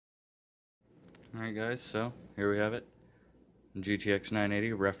Alright guys, so here we have it. GTX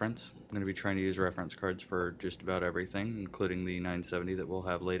 980 reference. I'm going to be trying to use reference cards for just about everything, including the 970 that we'll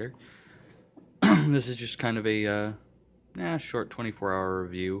have later. This is just kind of a short 24-hour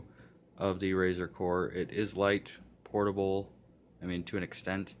review of the Razer Core. It is light, portable, to an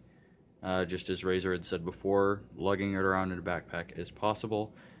extent. Just as Razer had said before, lugging it around in a backpack is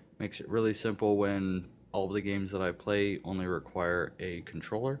possible. Makes it really simple when all of the games that I play only require a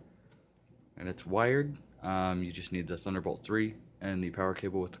controller. And it's wired. You just need the Thunderbolt 3 and the power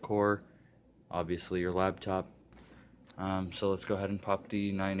cable with the core, obviously your laptop. So let's go ahead and pop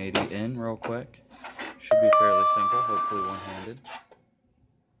the 980 in real quick. Should be fairly simple, hopefully one-handed.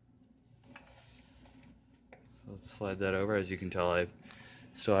 So let's slide that over. As you can tell, I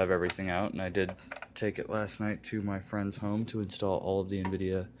still have everything out, and I did take it last night to my friend's home to install all of the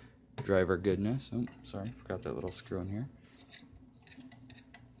NVIDIA driver goodness. Oh, sorry, forgot that little screw in here.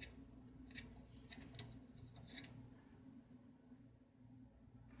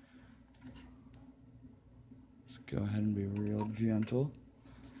 Go ahead and be real gentle.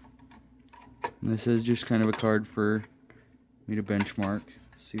 And this is just kind of a card for me to benchmark,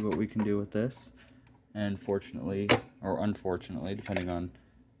 see what we can do with this. And fortunately, or unfortunately, depending on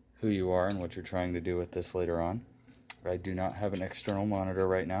who you are and what you're trying to do with this later on, I do not have an external monitor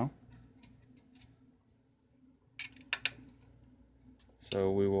right now.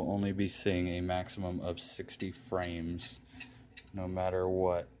 So we will only be seeing a maximum of 60 frames no matter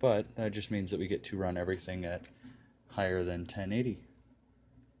what. But that just means that we get to run everything at higher than 1080,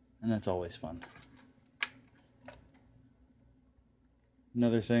 and that's always fun.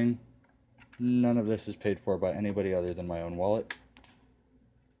 Another thing, none of this is paid for by anybody other than my own wallet,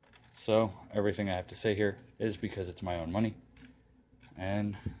 so everything I have to say here is because it's my own money.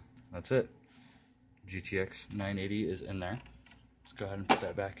 And that's it. GTX 980 is in there. Let's go ahead and put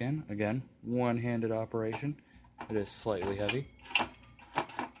that back in. Again, one-handed operation. It is slightly heavy.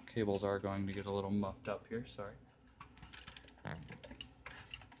 Cables are going to get a little muffed up here, sorry.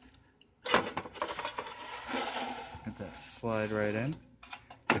 Get that slide right in.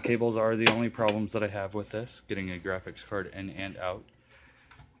 The cables are the only problems that I have with this, getting a graphics card in and out.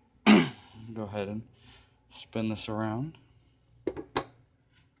 Go ahead and spin this around. Get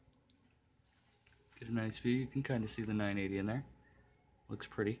a nice view. You can kind of see the 980 in there. Looks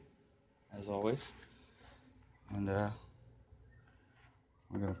pretty, as always. And we're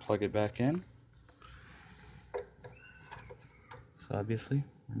going to plug it back in. So obviously,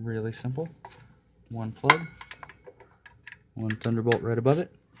 really simple. One plug, one Thunderbolt right above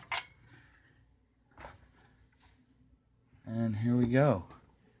it. And here we go.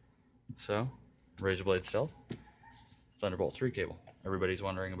 So, Razer Blade Stealth, Thunderbolt 3 cable. Everybody's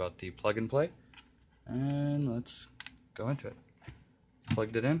wondering about the plug and play, and let's go into it.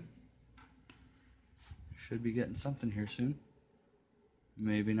 Plugged it in. Should be getting something here soon.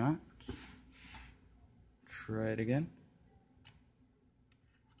 Maybe not. Try it again.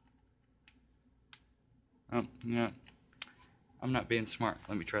 Oh, yeah. I'm not being smart.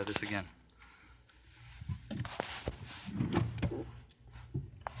 Let me try this again.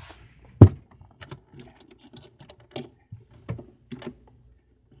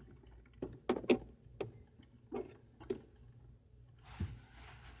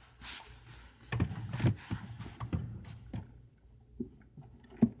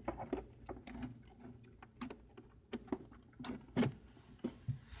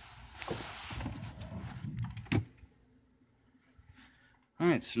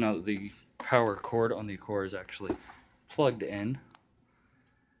 Alright, so now that the power cord on the core is actually plugged in,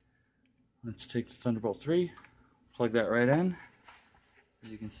 let's take the Thunderbolt 3, plug that right in. As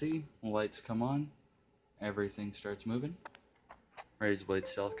you can see, the lights come on, everything starts moving. Razer Blade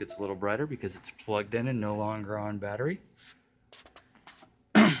Stealth gets a little brighter because it's plugged in and no longer on battery.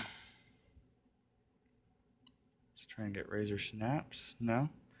 Let's try and get Razer snaps. No,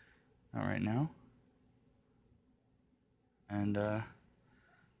 not right now. And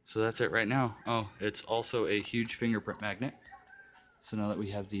so that's it right now. Oh, it's also a huge fingerprint magnet. So now that we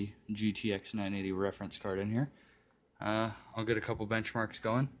have the GTX 980 reference card in here, I'll get a couple benchmarks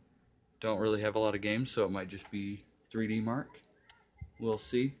going. Don't really have a lot of games, so it might just be 3D Mark. We'll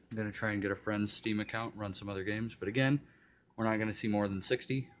see. I'm going to try and get a friend's Steam account, run some other games. But again, we're not going to see more than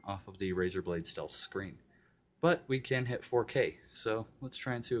 60 off of the Razer Blade Stealth screen. But we can hit 4K, so let's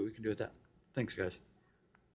try and see what we can do with that. Thanks, guys.